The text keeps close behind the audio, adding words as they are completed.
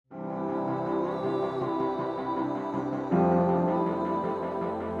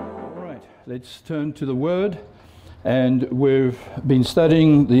Let's turn to the Word, and we've been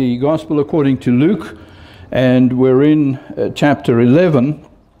studying the Gospel according to Luke, and we're in chapter 11,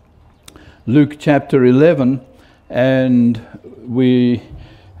 Luke chapter 11, and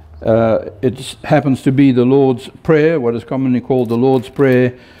it happens to be the Lord's Prayer, what is commonly called the Lord's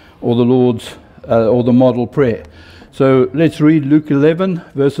Prayer, or the Model Prayer. So let's read Luke 11,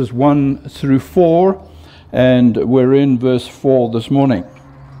 verses 1 through 4, and we're in verse 4 this morning.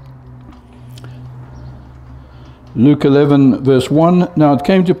 Luke 11, verse 1, Now it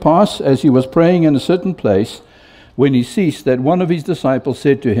came to pass, as he was praying in a certain place, when he ceased, that one of his disciples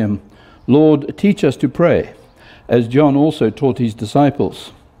said to him, Lord, teach us to pray, as John also taught his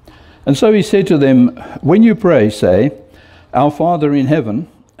disciples. And so he said to them, When you pray, say, Our Father in heaven,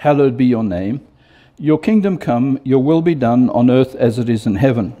 hallowed be your name. Your kingdom come, your will be done on earth as it is in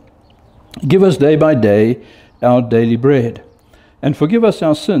heaven. Give us day by day our daily bread. And forgive us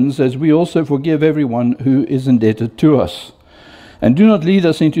our sins, as we also forgive everyone who is indebted to us. And do not lead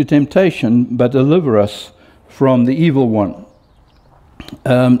us into temptation, but deliver us from the evil one.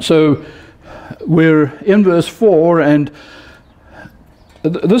 So we're in verse 4, and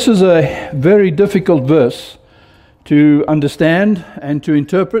this is a very difficult verse to understand and to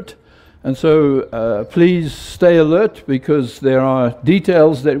interpret. And so please stay alert, because there are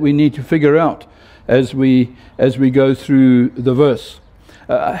details that we need to figure out as we go through the verse.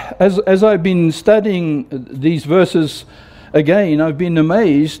 As I've been studying these verses again, I've been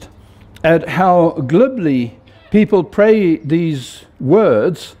amazed at how glibly people pray these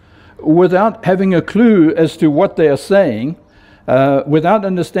words without having a clue as to what they are saying, without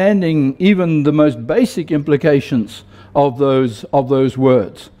understanding even the most basic implications of those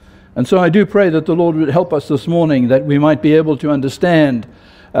words. And so I do pray that the Lord would help us this morning, that we might be able to understand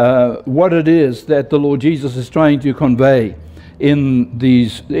what it is that the Lord Jesus is trying to convey in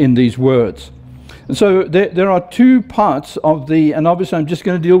these words. And so there are two parts of and obviously I'm just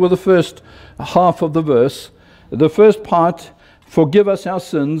going to deal with the first half of the verse. The first part, forgive us our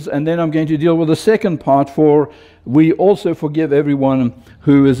sins, and then I'm going to deal with the second part, for we also forgive everyone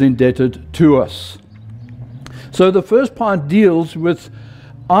who is indebted to us. So the first part deals with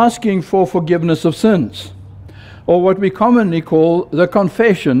asking for forgiveness of sins, or what we commonly call the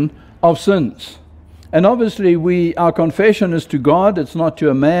confession of sins. And obviously our confession is to God, it's not to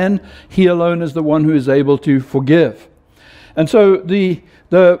a man. He alone is the one who is able to forgive. And so the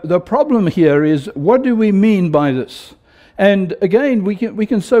problem here is, what do we mean by this? And again, we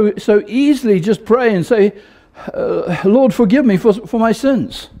can so easily just pray and say, Lord, forgive me for my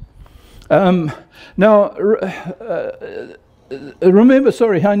sins. Now, remember,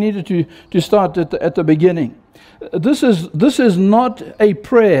 sorry, I needed to start at the beginning. This is not a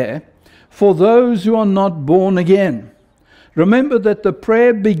prayer for those who are not born again. Remember that the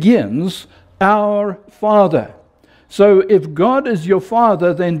prayer begins, Our Father. So if God is your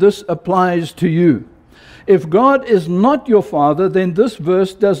Father, then this applies to you. If God is not your Father, then this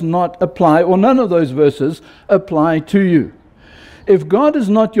verse does not apply, or none of those verses apply to you. If God is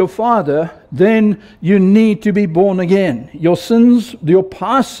not your Father, then you need to be born again. Your sins, your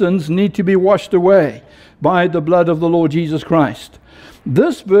past sins, need to be washed away by the blood of the Lord Jesus Christ.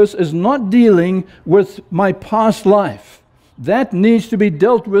 This verse is not dealing with my past life. That needs to be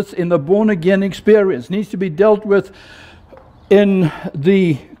dealt with in the born again experience, needs to be dealt with in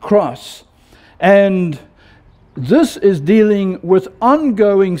the cross. And this is dealing with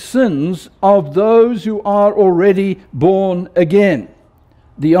ongoing sins of those who are already born again.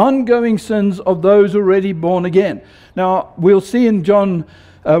 The ongoing sins of those already born again. Now, we'll see in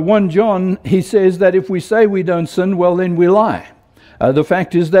 1 John, he says that if we say we don't sin, well, then we lie. The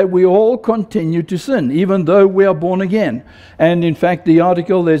fact is that we all continue to sin, even though we are born again. And in fact,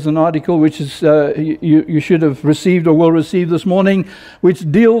 there's an article which is you should have received or will receive this morning,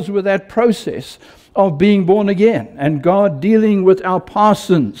 which deals with that process of being born again and God dealing with our past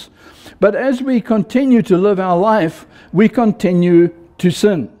sins. But as we continue to live our life, we continue to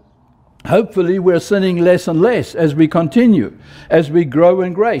sin. Hopefully we're sinning less and less as we continue, as we grow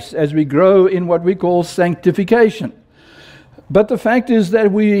in grace, as we grow in what we call sanctification. But the fact is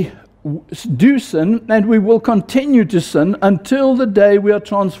that we do sin, and we will continue to sin until the day we are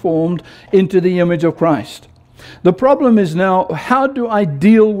transformed into the image of Christ. The problem is now, how do I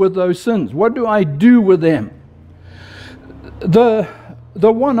deal with those sins? What do I do with them? The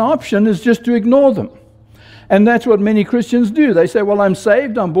one option is just to ignore them. And that's what many Christians do. They say, well, I'm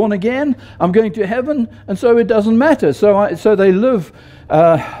saved, I'm born again, I'm going to heaven, and so it doesn't matter. So they live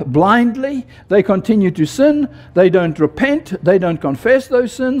blindly, they continue to sin, they don't repent, they don't confess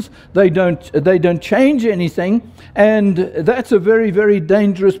those sins, they don't change anything, and that's a very, very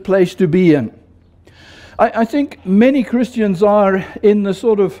dangerous place to be in. I think many Christians are in the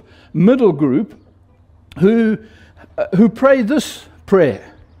sort of middle group who pray this prayer.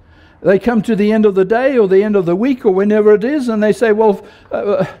 They come to the end of the day or the end of the week or whenever it is, and they say, well,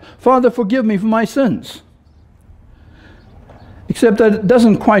 Father, forgive me for my sins. Except that it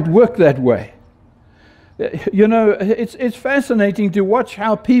doesn't quite work that way. You know, it's fascinating to watch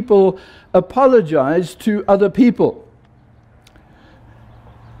how people apologize to other people.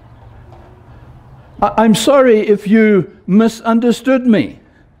 I'm sorry if you misunderstood me.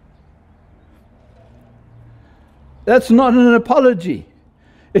 That's not an apology.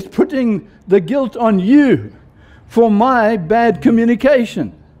 It's putting the guilt on you for my bad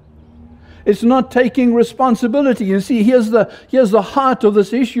communication. It's not taking responsibility. You see, here's the heart of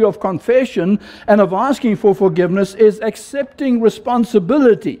this issue of confession and of asking for forgiveness is accepting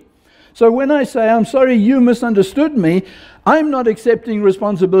responsibility. So when I say, I'm sorry you misunderstood me, I'm not accepting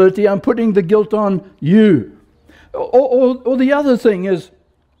responsibility. I'm putting the guilt on you. Or the other thing is,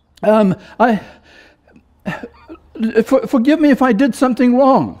 forgive me if I did something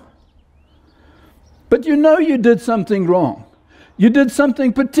wrong. But you know you did something wrong. You did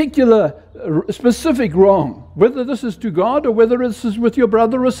something particular, specific wrong, whether this is to God or whether this is with your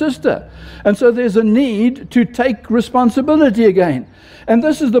brother or sister. And so there's a need to take responsibility again. And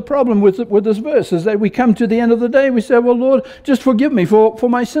this is the problem with this verse, is that we come to the end of the day, we say, well, Lord, just forgive me for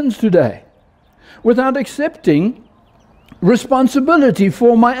my sins today, without accepting responsibility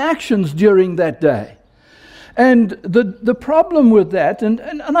for my actions during that day. And the problem with that, and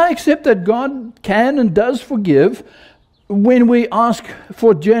I accept that God can and does forgive when we ask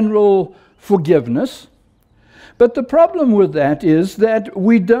for general forgiveness, but the problem with that is that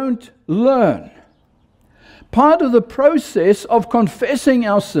we don't learn. Part of the process of confessing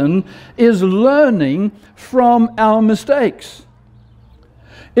our sin is learning from our mistakes.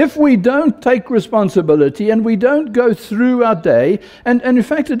 If we don't take responsibility and we don't go through our day, and in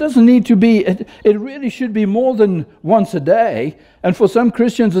fact it doesn't need to be, it really should be more than once a day, and for some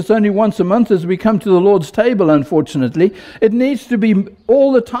Christians it's only once a month as we come to the Lord's table, unfortunately. It needs to be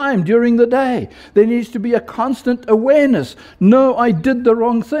all the time during the day. There needs to be a constant awareness. No, I did the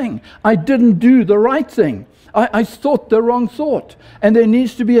wrong thing. I didn't do the right thing. I thought the wrong thought. And there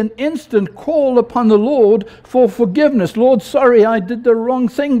needs to be an instant call upon the Lord for forgiveness. Lord, sorry, I did the wrong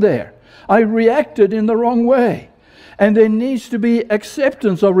thing there. I reacted in the wrong way. And there needs to be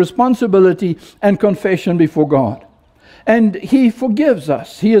acceptance of responsibility and confession before God. And He forgives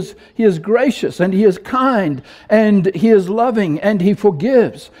us. He is gracious and He is kind and He is loving and He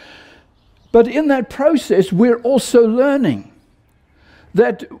forgives. But in that process, we're also learning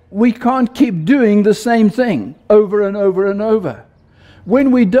that we can't keep doing the same thing over and over and over.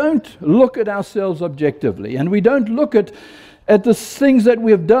 When we don't look at ourselves objectively and we don't look at the things that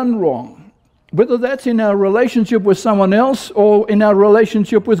we have done wrong, whether that's in our relationship with someone else or in our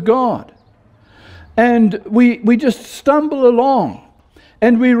relationship with God, and we just stumble along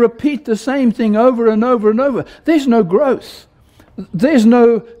and we repeat the same thing over and over and over, there's no growth. There's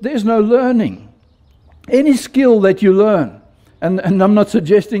no learning. Any skill that you learn, and I'm not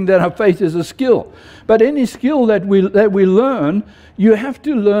suggesting that our faith is a skill, but any skill that we learn, you have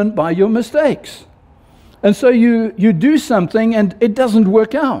to learn by your mistakes. And so you do something and it doesn't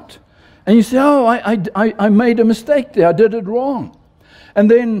work out. And you say, oh, I made a mistake there, I did it wrong. And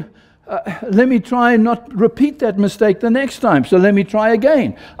then let me try and not repeat that mistake the next time. So let me try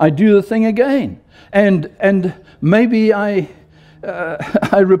again. I do the thing again. And maybe I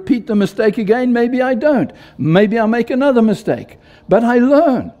repeat the mistake again, maybe I don't. Maybe I make another mistake. But I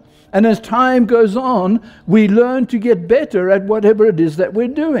learn. And as time goes on, we learn to get better at whatever it is that we're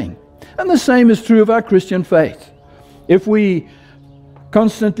doing. And the same is true of our Christian faith. If we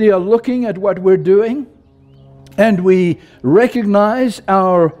constantly are looking at what we're doing, and we recognize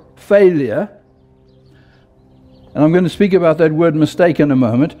our failure, and I'm going to speak about that word mistake in a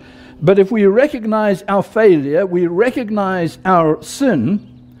moment, but if we recognize our failure, we recognize our sin,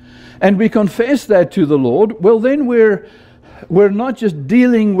 and we confess that to the Lord, well then we're not just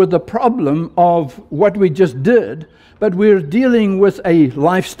dealing with the problem of what we just did, but we're dealing with a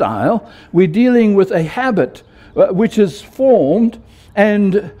lifestyle, we're dealing with a habit which is formed,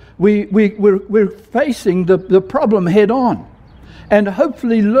 and we're facing the problem head on, and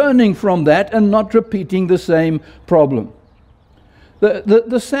hopefully learning from that and not repeating the same problem.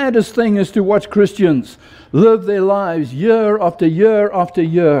 The saddest thing is to watch Christians live their lives year after year after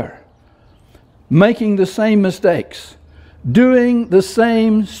year, making the same mistakes, doing the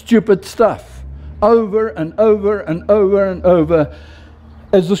same stupid stuff over and over and over and over,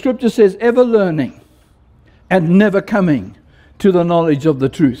 as the scripture says, ever learning and never coming to the knowledge of the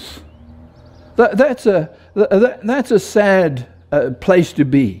truth. That's a sad place to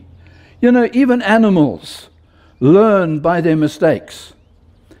be. You know, even animals learn by their mistakes.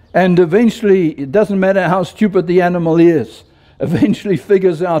 And eventually, it doesn't matter how stupid the animal is, eventually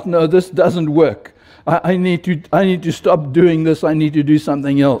figures out, no, this doesn't work. I need to stop doing this. I need to do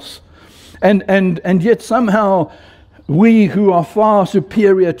something else. And yet somehow we who are far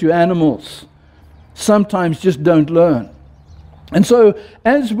superior to animals sometimes just don't learn. And so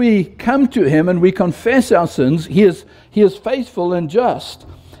as we come to him and we confess our sins, he is faithful and just,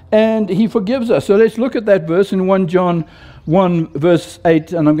 and he forgives us. So let's look at that verse in 1 John 1 verse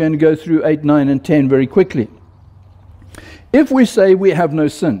 8, and I'm going to go through 8, 9, and 10 very quickly. If we say we have no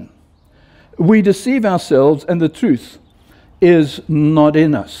sin, we deceive ourselves, and the truth is not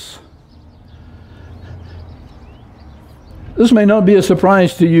in us. This may not be a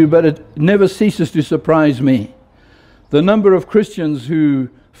surprise to you, but it never ceases to surprise me. The number of Christians who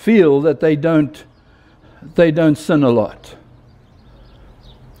feel that they don't sin a lot.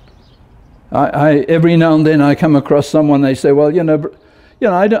 Every now and then I come across someone, they say, well,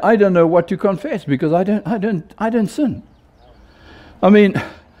 I don't know what to confess because I don't sin. I mean,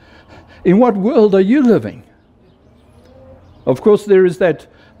 in what world are you living? Of course, there is that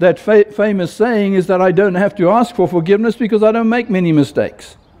famous saying is that I don't have to ask for forgiveness because I don't make many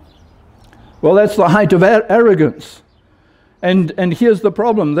mistakes. Well, that's the height of arrogance. And here's the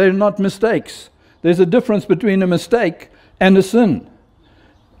problem. They're not mistakes. There's a difference between a mistake and a sin.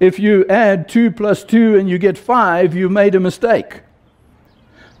 If you add 2 plus 2 and you get 5, you made a mistake.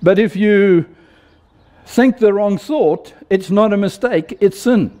 But if you think the wrong thought, it's not a mistake, it's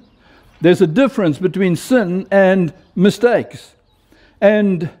sin. There's a difference between sin and mistakes.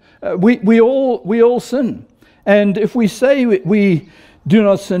 And we all sin. And if we say we do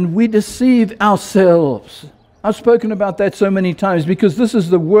not sin, we deceive ourselves. I've spoken about that so many times because this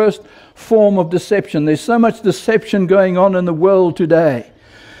is the worst form of deception. There's so much deception going on in the world today.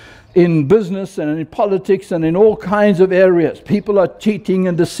 In business and in politics and in all kinds of areas. People are cheating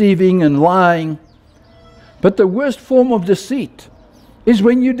and deceiving and lying. But the worst form of deceit is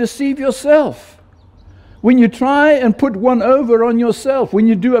when you deceive yourself. When you try and put one over on yourself. When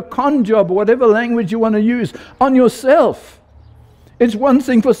you do a con job, or whatever language you want to use, on yourself. It's one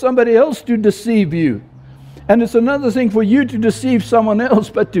thing for somebody else to deceive you. And it's another thing for you to deceive someone else.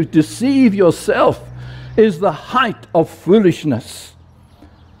 But to deceive yourself is the height of foolishness.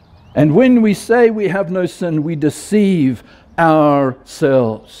 And when we say we have no sin, we deceive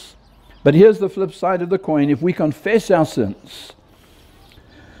ourselves. But here's the flip side of the coin. If we confess our sins,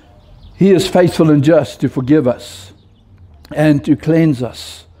 he is faithful and just to forgive us and to cleanse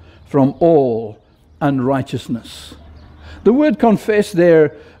us from all unrighteousness. The word confess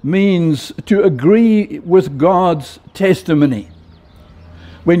there means to agree with God's testimony.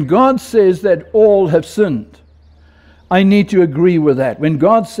 When God says that all have sinned, I need to agree with that. When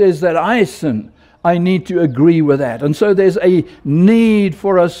God says that I sin, I need to agree with that. And so there's a need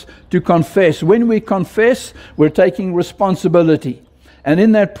for us to confess. When we confess, we're taking responsibility. And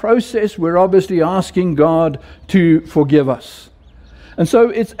in that process, we're obviously asking God to forgive us. And so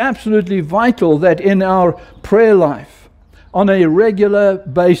it's absolutely vital that in our prayer life, on a regular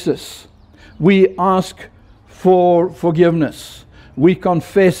basis, we ask for forgiveness. We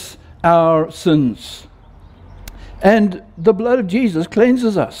confess our sins. And the blood of Jesus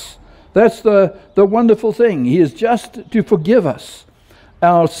cleanses us. That's the wonderful thing. He is just to forgive us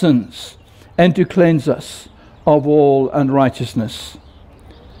our sins and to cleanse us of all unrighteousness.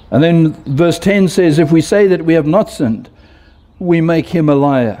 And then verse 10 says, if we say that we have not sinned, we make him a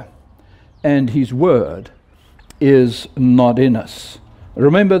liar, and his word is not in us.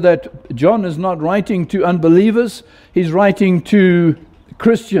 Remember that John is not writing to unbelievers. He's writing to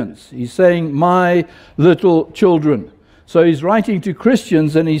Christians. He's saying, my little children. So he's writing to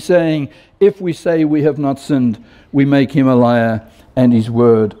Christians and he's saying, if we say we have not sinned, we make him a liar and his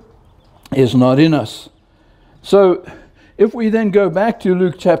word is not in us. So if we then go back to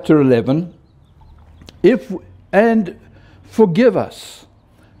Luke chapter 11, and forgive us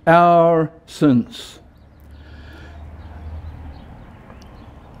our sins.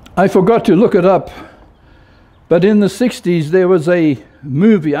 I forgot to look it up, but in the 60s there was a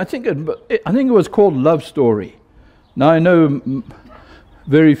movie, I think it was called Love Story. Now I know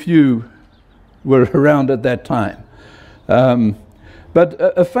very few were around at that time. But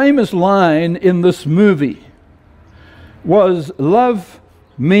a famous line in this movie was, love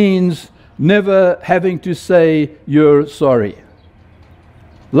means never having to say you're sorry.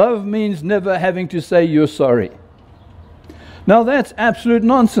 Love means never having to say you're sorry. Now that's absolute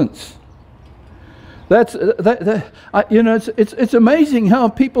nonsense. It's amazing how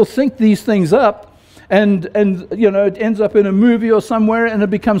people think these things up, and it ends up in a movie or somewhere, and it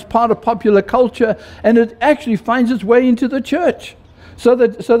becomes part of popular culture, and it actually finds its way into the church. So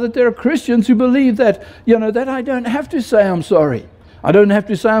that there are Christians who believe that that I don't have to say I'm sorry. I don't have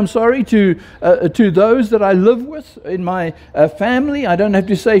to say I'm sorry to those that I live with in my family. I don't have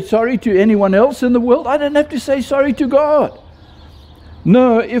to say sorry to anyone else in the world. I don't have to say sorry to God.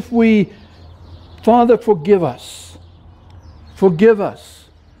 No, if we, Father, forgive us. Forgive us.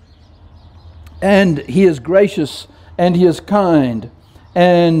 And He is gracious and He is kind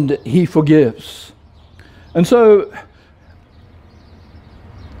and He forgives. And so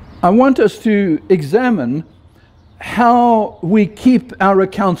I want us to examine how we keep our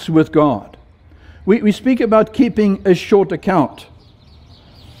accounts with God. We speak about keeping a short account.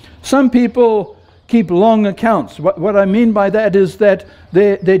 Some people keep long accounts. What I mean by that is that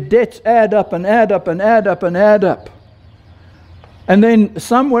their debts add up and add up and add up and add up. And then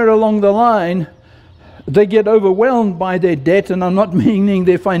somewhere along the line, they get overwhelmed by their debt, and I'm not meaning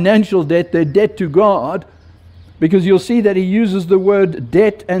their financial debt, their debt to God, because you'll see that He uses the word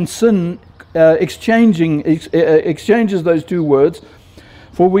debt and sin, exchanges those two words.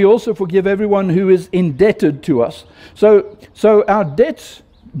 For we also forgive everyone who is indebted to us. So our debts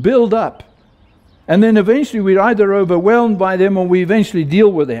build up, and then eventually we're either overwhelmed by them or we eventually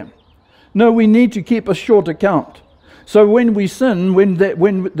deal with them. No, we need to keep a short account. So when we sin, when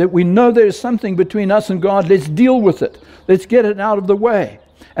we know there is something between us and God, let's deal with it. Let's get it out of the way.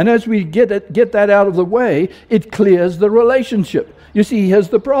 And as we get that out of the way, it clears the relationship. You see, here's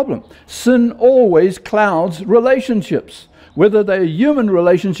the problem. Sin always clouds relationships, whether they're human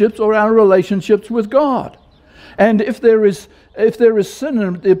relationships or our relationships with God. And if there is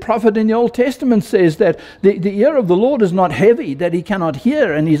sin, the prophet in the Old Testament says that the ear of the Lord is not heavy, that He cannot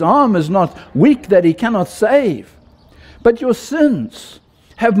hear, and His arm is not weak, that He cannot save. But your sins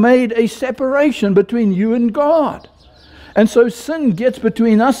have made a separation between you and God. And so sin gets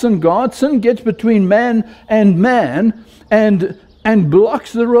between us and God, sin gets between man, and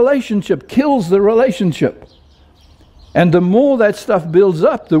blocks the relationship, kills the relationship. And the more that stuff builds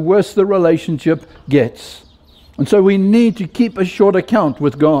up, the worse the relationship gets. And so we need to keep a short account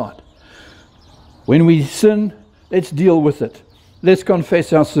with God. When we sin, let's deal with it. Let's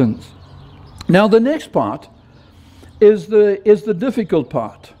confess our sins. Now the next part is the difficult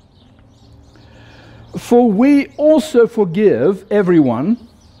part. For we also forgive everyone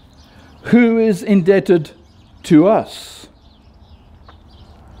who is indebted to us.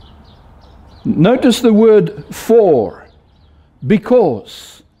 Notice the word for,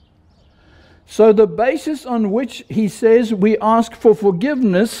 because. So the basis on which he says we ask for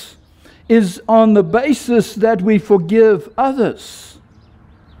forgiveness is on the basis that we forgive others.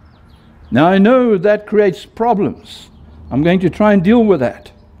 Now I know that creates problems. I'm going to try and deal with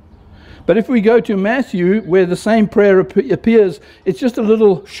that. But if we go to Matthew, where the same prayer appears, it's just a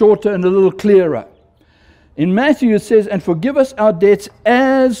little shorter and a little clearer. In Matthew it says, and forgive us our debts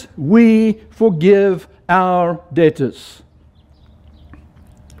as we forgive our debtors.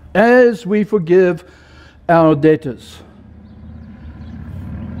 As we forgive our debtors.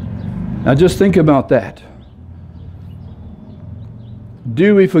 Now just think about that.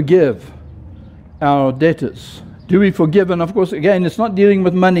 Do we forgive our debtors? Do we forgive? And of course, again, it's not dealing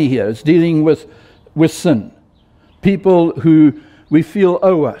with money here. It's dealing with sin. People who we feel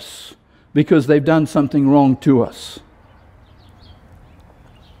owe us because they've done something wrong to us.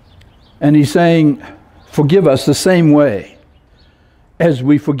 And he's saying, forgive us the same way as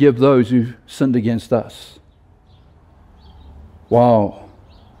we forgive those who sinned against us. Wow.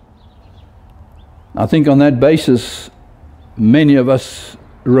 I think on that basis, many of us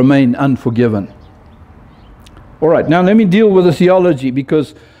remain unforgiven. All right, now let me deal with the theology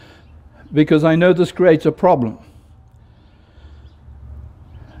because I know this creates a problem.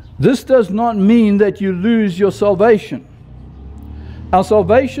 This does not mean that you lose your salvation. Our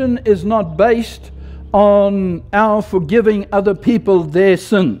salvation is not based on our forgiving other people their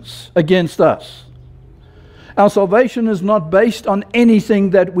sins against us. Our salvation is not based on anything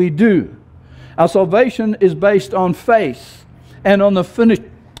that we do. Our salvation is based on faith and on the finished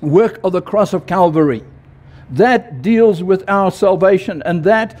work of the cross of Calvary. That deals with our salvation, and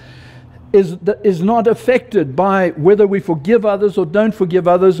that is not affected by whether we forgive others or don't forgive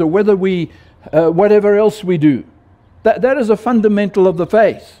others, or whether we whatever else we do. That is a fundamental of the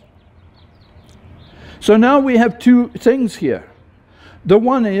faith. So now we have two things here. The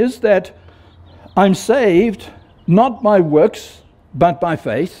one is that I'm saved not by works, but by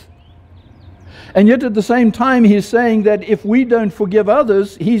faith. And yet at the same time, he's saying that if we don't forgive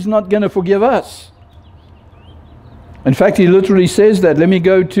others, he's not going to forgive us. In fact, he literally says that. Let me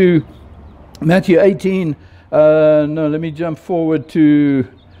go to Matthew 18. Let me jump forward to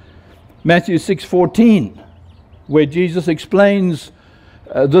Matthew 6:14, where Jesus explains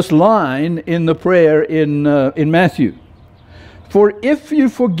this line in the prayer in Matthew. For if you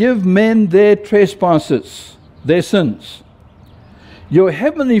forgive men their trespasses, their sins, your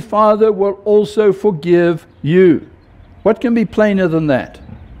heavenly Father will also forgive you. What can be plainer than that?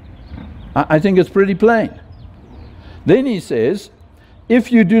 I think it's pretty plain. Then he says,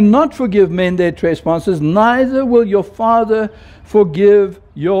 if you do not forgive men their trespasses, neither will your Father forgive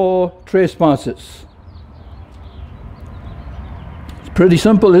your trespasses. It's pretty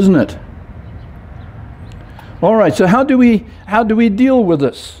simple, isn't it? All right, so how do we deal with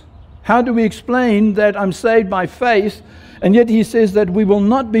this? How do we explain that I'm saved by faith, and yet he says that we will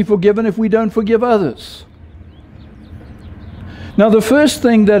not be forgiven if we don't forgive others? Now, the first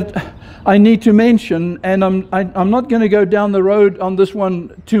thing that I need to mention, and I'm not going to go down the road on this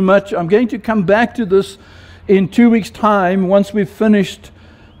one too much. I'm going to come back to this in 2 weeks' time once we've finished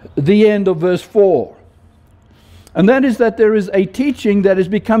the end of verse 4. And that is that there is a teaching that is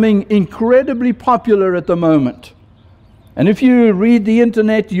becoming incredibly popular at the moment. And if you read the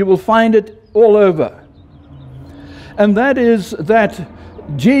internet, you will find it all over. And that is that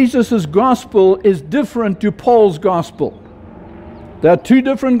Jesus' gospel is different to Paul's gospel. There are two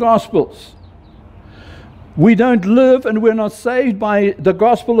different gospels. We don't live and we're not saved by the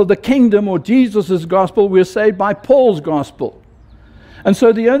gospel of the kingdom or Jesus' gospel. We're saved by Paul's gospel. And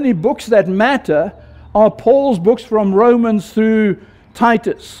so the only books that matter are Paul's books from Romans through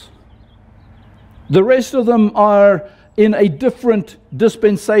Titus. The rest of them are in a different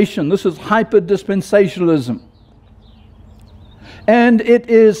dispensation. This is hyper-dispensationalism. And it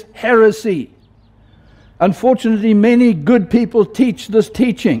is heresy. Unfortunately, many good people teach this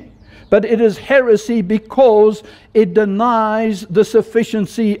teaching, but it is heresy because it denies the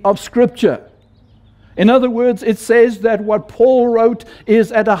sufficiency of Scripture. In other words, it says that what Paul wrote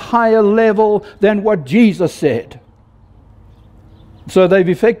is at a higher level than what Jesus said. So they've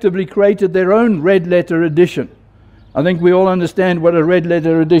effectively created their own red letter edition. I think we all understand what a red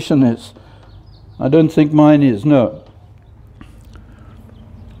letter edition is. I don't think mine is, no.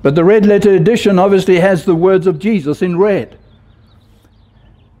 But the red letter edition obviously has the words of Jesus in red.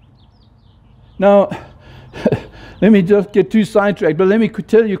 Now, let me just get too sidetracked, but let me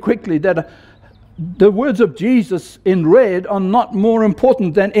tell you quickly that the words of Jesus in red are not more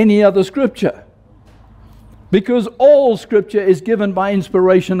important than any other scripture. Because all scripture is given by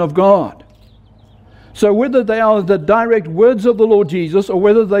inspiration of God. So whether they are the direct words of the Lord Jesus, or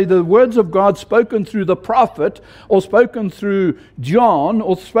whether they are the words of God spoken through the prophet, or spoken through John,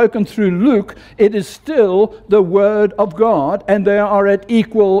 or spoken through Luke, it is still the word of God, and they are at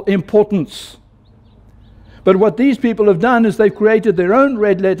equal importance. But what these people have done is they've created their own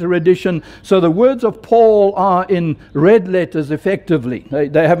red letter edition, so the words of Paul are in red letters effectively.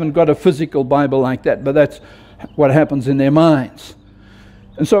 They haven't got a physical Bible like that, but that's what happens in their minds.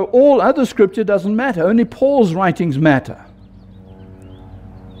 And so all other scripture doesn't matter. Only Paul's writings matter.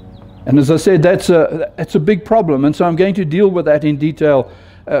 And as I said, that's a big problem. And so I'm going to deal with that in detail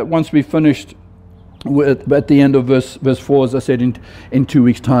once we've finished at the end of verse 4, as I said, in 2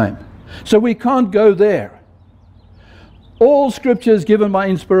 weeks' time. So we can't go there. All scripture is given by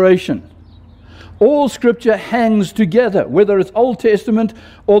inspiration. All scripture hangs together, whether it's Old Testament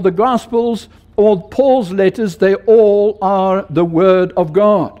or the Gospels or Paul's letters, they all are the Word of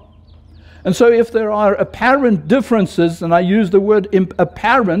God. And so if there are apparent differences, and I use the word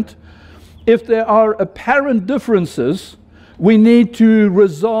apparent, if there are apparent differences, we need to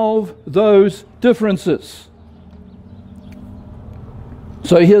resolve those differences.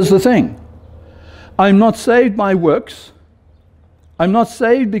 So here's the thing. I'm not saved by works. I'm not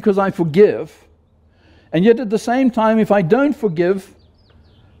saved because I forgive. And yet at the same time, if I don't forgive,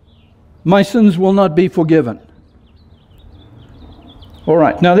 my sins will not be forgiven. All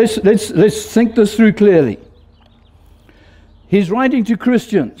right, now let's think this through clearly. He's writing to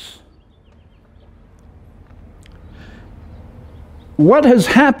Christians. What has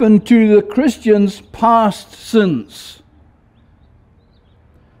happened to the Christians' past sins?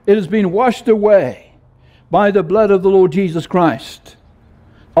 It has been washed away by the blood of the Lord Jesus Christ.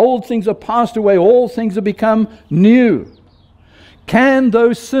 Old things are passed away, all things have become new. Can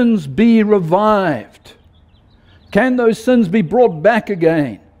those sins be revived? Can those sins be brought back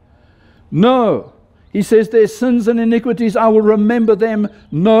again? No. He says, their sins and iniquities, I will remember them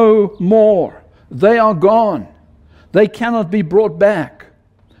no more. They are gone. They cannot be brought back.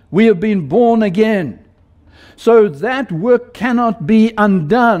 We have been born again. So that work cannot be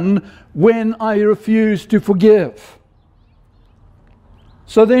undone when I refuse to forgive.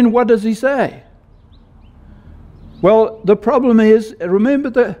 So then what does he say? Well, the problem is, remember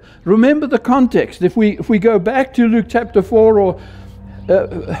the context. If we go back to Luke chapter 4 or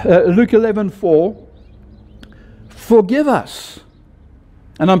Luke 11:4, forgive us.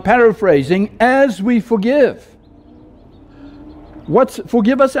 And I'm paraphrasing, as we forgive.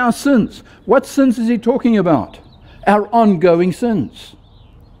 Forgive us our sins. What sins is he talking about? Our ongoing sins.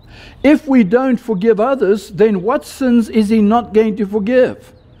 If we don't forgive others, then what sins is he not going to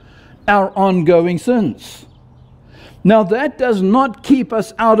forgive? Our ongoing sins. Now that does not keep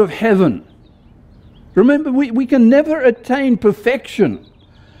us out of heaven. Remember, we can never attain perfection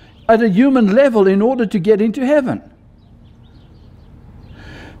at a human level in order to get into heaven.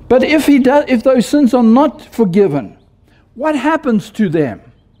 But if those sins are not forgiven, what happens to them?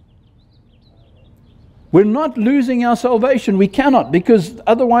 We're not losing our salvation. We cannot, because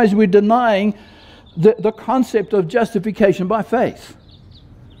otherwise we're denying the concept of justification by faith.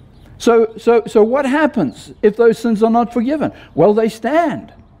 So what happens if those sins are not forgiven? Well, they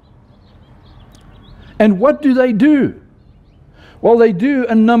stand. And what do? Well, they do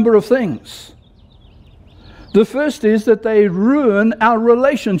a number of things. The first is that they ruin our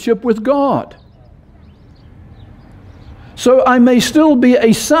relationship with God. So I may still be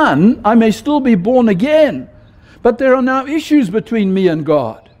a son, I may still be born again, but there are now issues between me and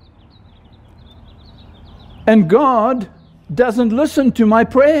God. And God doesn't listen to my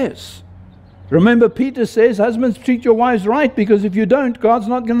prayers. Remember, Peter says, husbands, treat your wives right, because if you don't, God's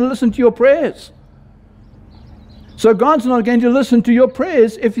not going to listen to your prayers. So God's not going to listen to your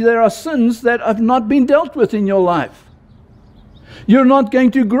prayers if there are sins that have not been dealt with in your life. You're not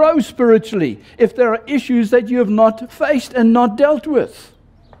going to grow spiritually if there are issues that you have not faced and not dealt with.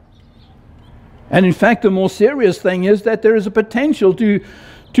 And in fact, the more serious thing is that there is a potential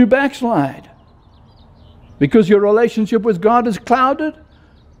to backslide. Because your relationship with God is clouded,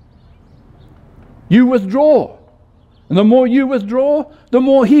 you withdraw. And the more you withdraw, the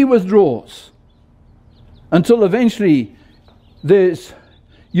more He withdraws. Until eventually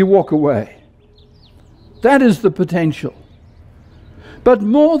you walk away. That is the potential. But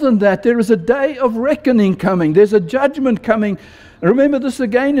more than that, there is a day of reckoning coming. There's a judgment coming. Remember, this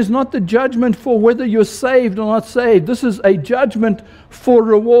again is not the judgment for whether you're saved or not saved. This is a judgment for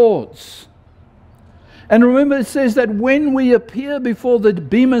rewards. And remember, it says that when we appear before the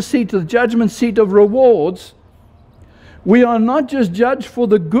bema seat, the judgment seat of rewards, we are not just judged for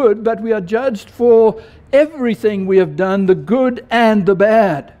the good, but we are judged for everything we have done, the good and the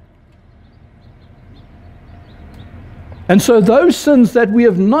bad. And so those sins that we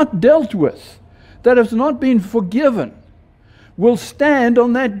have not dealt with, that have not been forgiven, will stand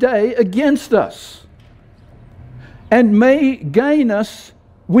on that day against us and may gain us.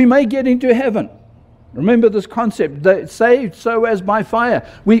 We may get into heaven. Remember this concept, that saved so as by fire.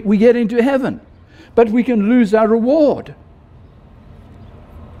 We get into heaven, but we can lose our reward.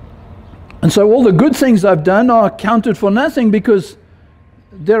 And so all the good things I've done are counted for nothing, because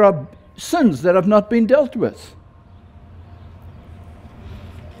there are sins that have not been dealt with.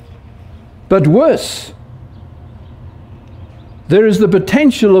 But worse, there is the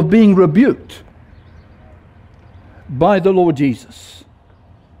potential of being rebuked by the Lord Jesus.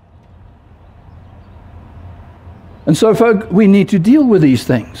 And so, folk, we need to deal with these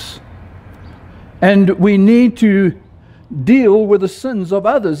things. And we need to deal with the sins of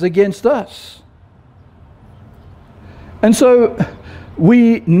others against us. And so,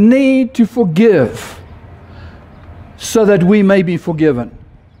 we need to forgive so that we may be forgiven.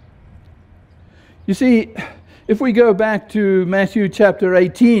 You see, if we go back to Matthew chapter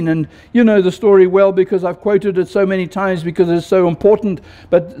 18, and you know the story well because I've quoted it so many times because it's so important,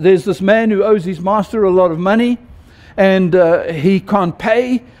 but there's this man who owes his master a lot of money, and he can't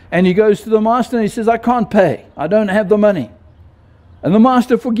pay, and he goes to the master and he says, I can't pay, I don't have the money. And the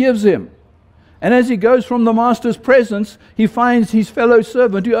master forgives him. And as he goes from the master's presence, he finds his fellow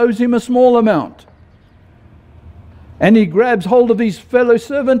servant who owes him a small amount. And he grabs hold of his fellow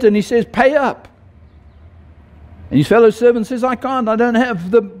servant and he says, pay up. And his fellow servant says, I can't, I don't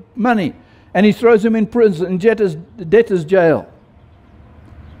have the money. And he throws him in prison, in debtor's jail.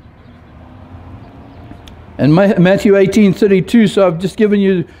 And Matthew 18:32, so I've just given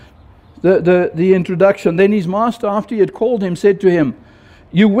you the introduction. Then his master, after he had called him, said to him,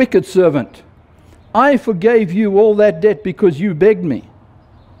 you wicked servant, I forgave you all that debt because you begged me.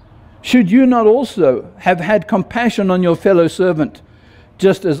 Should you not also have had compassion on your fellow servant,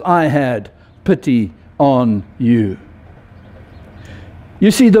 just as I had pity on you?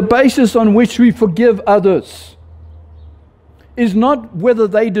 You see, the basis on which we forgive others is not whether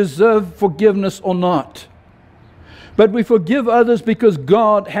they deserve forgiveness or not, but we forgive others because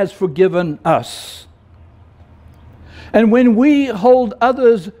God has forgiven us. And when we hold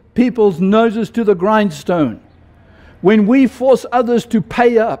people's noses to the grindstone, when we force others to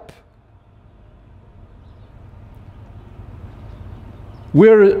pay up,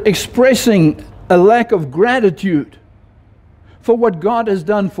 we're expressing a lack of gratitude for what God has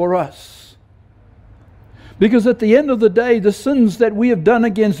done for us. Because at the end of the day, the sins that we have done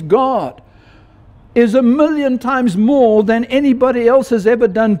against God is 1,000,000 times more than anybody else has ever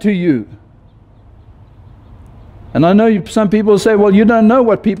done to you. And I know some people say, well, you don't know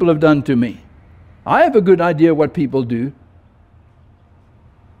what people have done to me. I have a good idea what people do.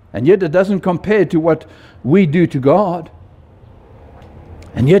 And yet it doesn't compare to what we do to God.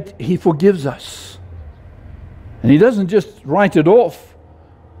 And yet He forgives us. And He doesn't just write it off.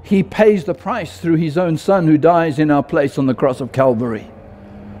 He pays the price through His own Son who dies in our place on the cross of Calvary.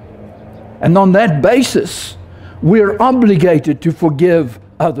 And on that basis, we're obligated to forgive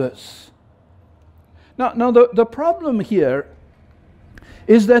others. Now the problem here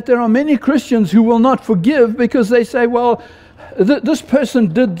is that there are many Christians who will not forgive because they say, well, this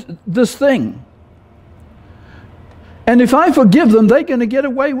person did this thing. And if I forgive them, they're going to get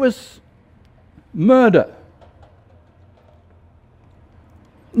away with murder.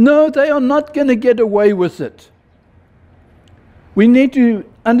 No, they are not going to get away with it. We need to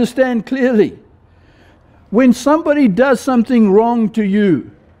understand clearly, when somebody does something wrong to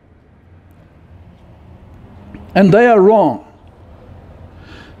you, and they are wrong,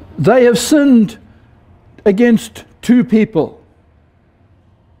 they have sinned against two people.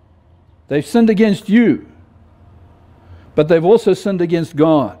 They've sinned against you, but they've also sinned against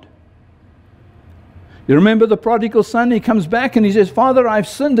God. You remember the prodigal son? He comes back and he says, Father, I've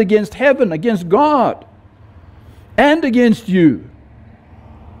sinned against heaven, against God, and against you.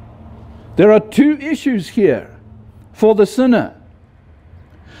 There are two issues here for the sinner.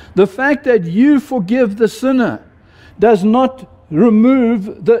 The fact that you forgive the sinner does not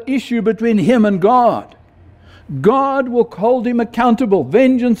remove the issue between him and God. God will hold him accountable.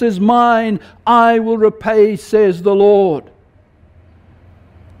 Vengeance is mine, I will repay, says the Lord.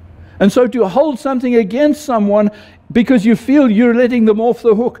 And so to hold something against someone because you feel you're letting them off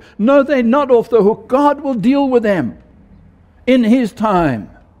the hook, no, they're not off the hook. God will deal with them in His time.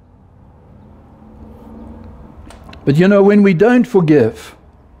 But you know, when we don't forgive,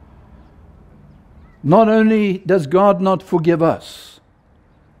 not only does God not forgive us,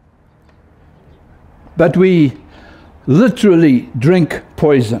 but we literally drink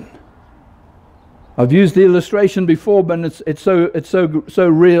poison. I've used the illustration before, but it's so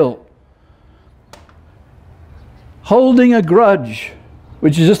real. Holding a grudge,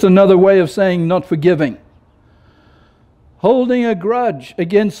 which is just another way of saying not forgiving. Holding a grudge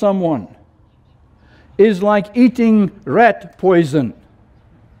against someone is like eating rat poison,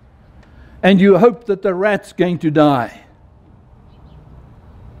 and you hope that the rat's going to die.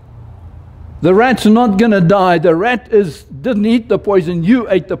 The rat's not going to die. The rat didn't eat the poison. You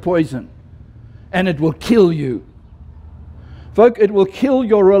ate the poison. And it will kill you. Folk, it will kill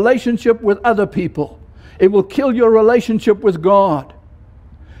your relationship with other people. It will kill your relationship with God.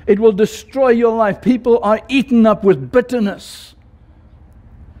 It will destroy your life. People are eaten up with bitterness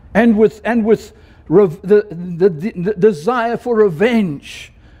and with the desire for revenge,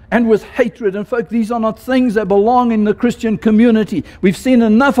 and with hatred. And folk, these are not things that belong in the Christian community. We've seen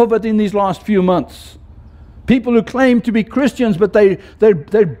enough of it in these last few months. People who claim to be Christians, but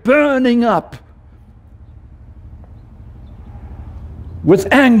they're burning up with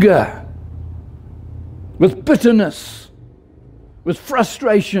anger, with bitterness, with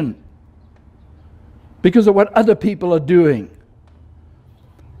frustration because of what other people are doing.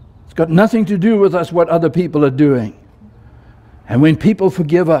 It's got nothing to do with us what other people are doing. And when people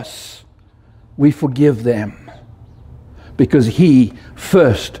forgive us, we forgive them because He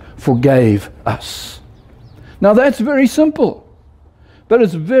first forgave us. Now that's very simple, but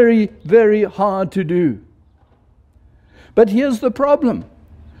it's very, very hard to do. But here's the problem.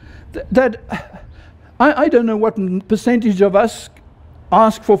 I don't know what percentage of us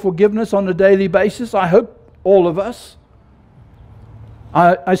ask for forgiveness on a daily basis. I hope all of us.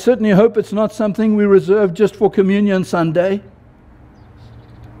 I certainly hope it's not something we reserve just for Communion Sunday.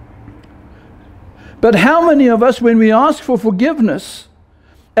 But how many of us, when we ask for forgiveness,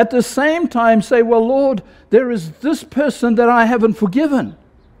 At the same time say, well, Lord, there is this person that I haven't forgiven.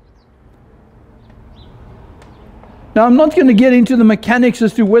 Now, I'm not going to get into the mechanics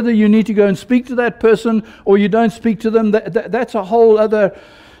as to whether you need to go and speak to that person or you don't speak to them. That's a whole other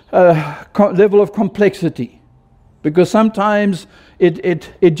level of complexity, because sometimes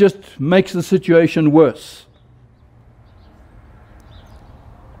it just makes the situation worse.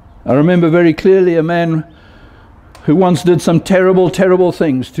 I remember very clearly a man who once did some terrible, terrible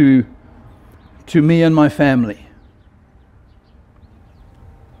things to me and my family.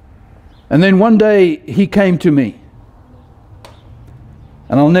 And then one day he came to me.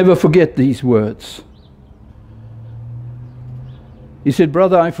 And I'll never forget these words. He said,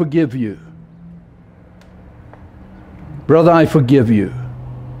 "Brother, I forgive you. Brother, I forgive you.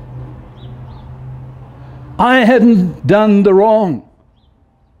 I hadn't done the wrong.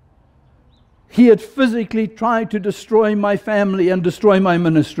 He had physically tried to destroy my family and destroy my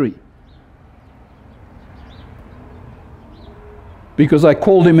ministry, because I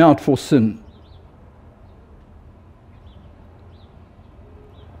called him out for sin.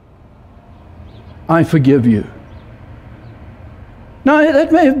 I forgive you." Now,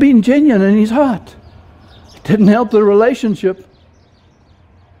 that may have been genuine in his heart. It didn't help the relationship,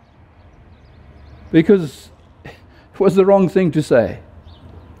 because it was the wrong thing to say.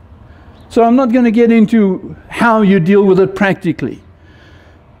 So I'm not going to get into how you deal with it practically.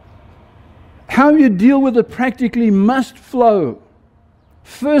 How you deal with it practically must flow,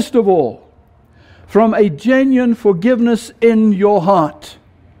 first of all, from a genuine forgiveness in your heart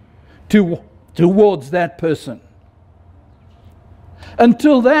towards that person.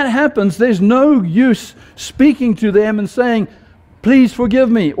 Until that happens, there's no use speaking to them and saying, "Please forgive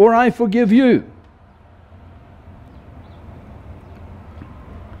me," or "I forgive you."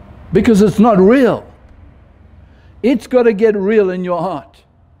 Because it's not real. It's got to get real in your heart.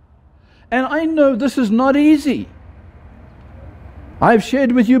 And I know this is not easy. I've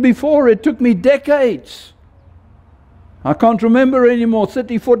shared with you before, it took me decades. I can't remember anymore,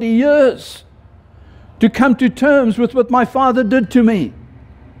 30, 40 years, to come to terms with what my father did to me,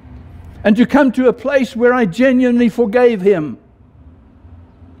 and to come to a place where I genuinely forgave him.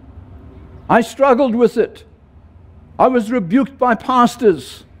 I struggled with it. I was rebuked by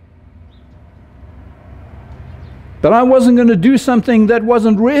pastors. But I wasn't going to do something that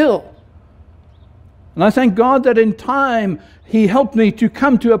wasn't real. And I thank God that in time He helped me to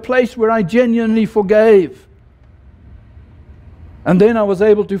come to a place where I genuinely forgave. And then I was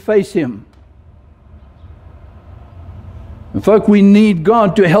able to face Him. And folk, we need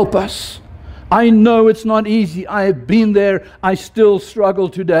God to help us. I know it's not easy. I have been there. I still struggle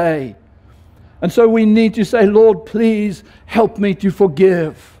today. And so we need to say, "Lord, please help me to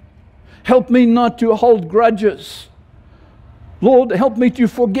forgive. Help me not to hold grudges. Lord, help me to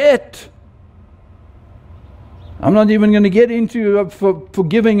forget." I'm not even going to get into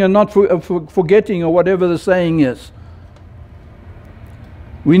forgiving and not forgetting, or whatever the saying is.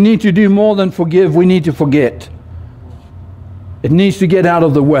 We need to do more than forgive. We need to forget. It needs to get out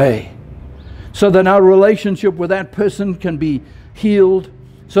of the way, so that our relationship with that person can be healed,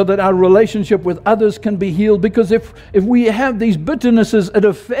 so that our relationship with others can be healed. Because if we have these bitternesses, it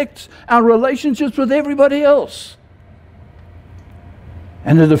affects our relationships with everybody else.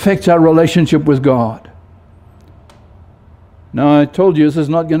 And it affects our relationship with God. Now, I told you this is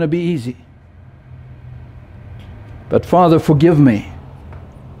not going to be easy. But Father, forgive me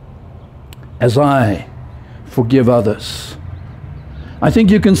as I forgive others. I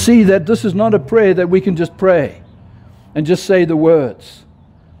think you can see that this is not a prayer that we can just pray and just say the words,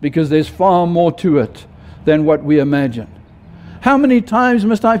 because there's far more to it than what we imagine. How many times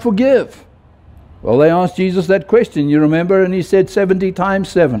must I forgive? Well, they asked Jesus that question, you remember, and He said 70 times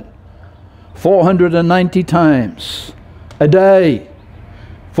 7. 490 times a day.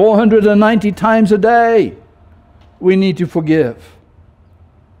 490 times a day we need to forgive.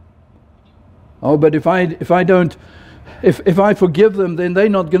 Oh, but if I forgive them, then they're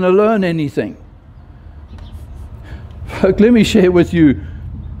not going to learn anything. Let me share with you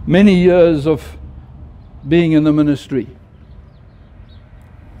many years of being in the ministry.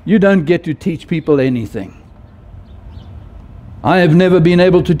 You don't get to teach people anything. I have never been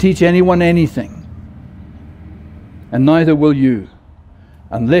able to teach anyone anything. And neither will you,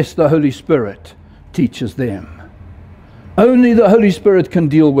 unless the Holy Spirit teaches them. Only the Holy Spirit can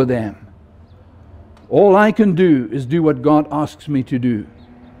deal with them. All I can do is do what God asks me to do.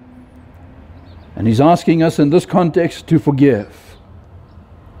 And He's asking us in this context to forgive,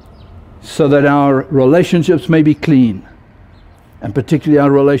 so that our relationships may be clean, and particularly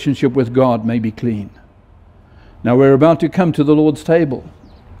our relationship with God may be clean. Now we're about to come to the Lord's table.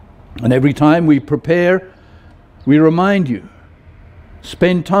 And every time we prepare, we remind you,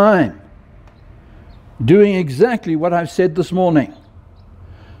 spend time doing exactly what I've said this morning,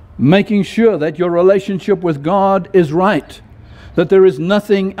 making sure that your relationship with God is right, that there is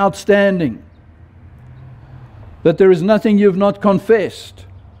nothing outstanding, that there is nothing you've not confessed.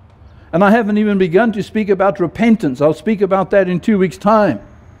 And I haven't even begun to speak about repentance. I'll speak about that in 2 weeks' time.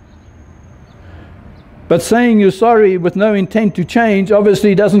 But saying you're sorry with no intent to change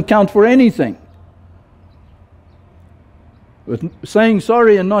obviously doesn't count for anything. With saying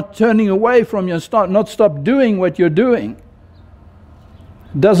sorry and not turning away from you and not stop doing what you're doing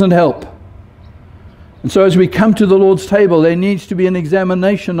doesn't help. And so as we come to the Lord's table, there needs to be an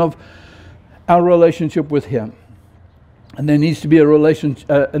examination of our relationship with Him. And there needs to be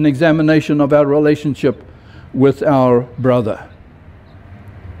an examination of our relationship with our brother.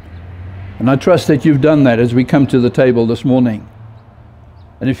 And I trust that you've done that as we come to the table this morning.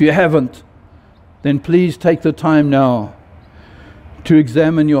 And if you haven't, then please take the time now to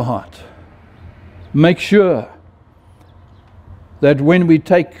examine your heart. Make sure that when we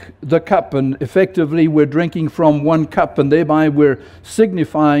take the cup, and effectively we're drinking from one cup, and thereby we're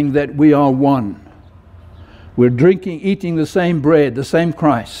signifying that we are one. We're drinking, eating the same bread, the same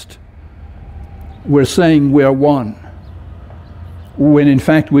Christ. We're saying we are one, when in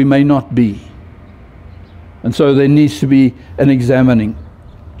fact we may not be. And so there needs to be an examining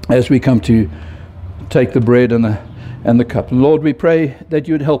as we come to take the bread and the cup. Lord, we pray that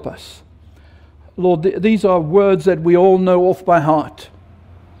you'd help us. Lord, these are words that we all know off by heart.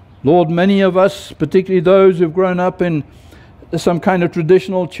 Lord, many of us, particularly those who've grown up in some kind of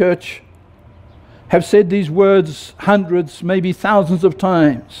traditional church, have said these words hundreds, maybe thousands of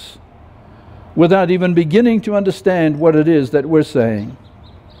times, without even beginning to understand what it is that we're saying.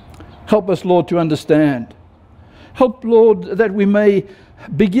 Help us, Lord, to understand. Help, Lord, that we may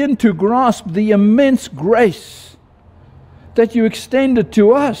begin to grasp the immense grace that you extended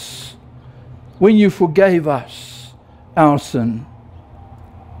to us when you forgave us our sin.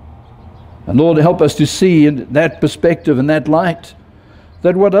 And Lord, help us to see in that perspective, in that light,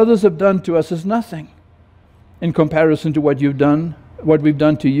 that what others have done to us is nothing in comparison to what you've done, what we've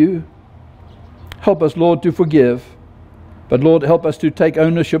done to you. Help us, Lord, to forgive. But Lord, help us to take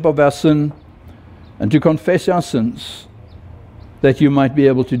ownership of our sin and to confess our sins, that you might be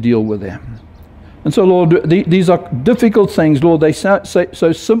able to deal with them. And so, Lord, these are difficult things, Lord. They sound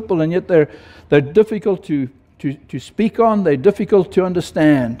so simple, and yet they're difficult to speak on. They're difficult to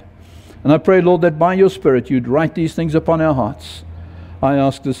understand. And I pray, Lord, that by your Spirit you'd write these things upon our hearts. I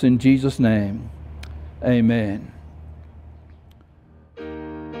ask this in Jesus' name. Amen.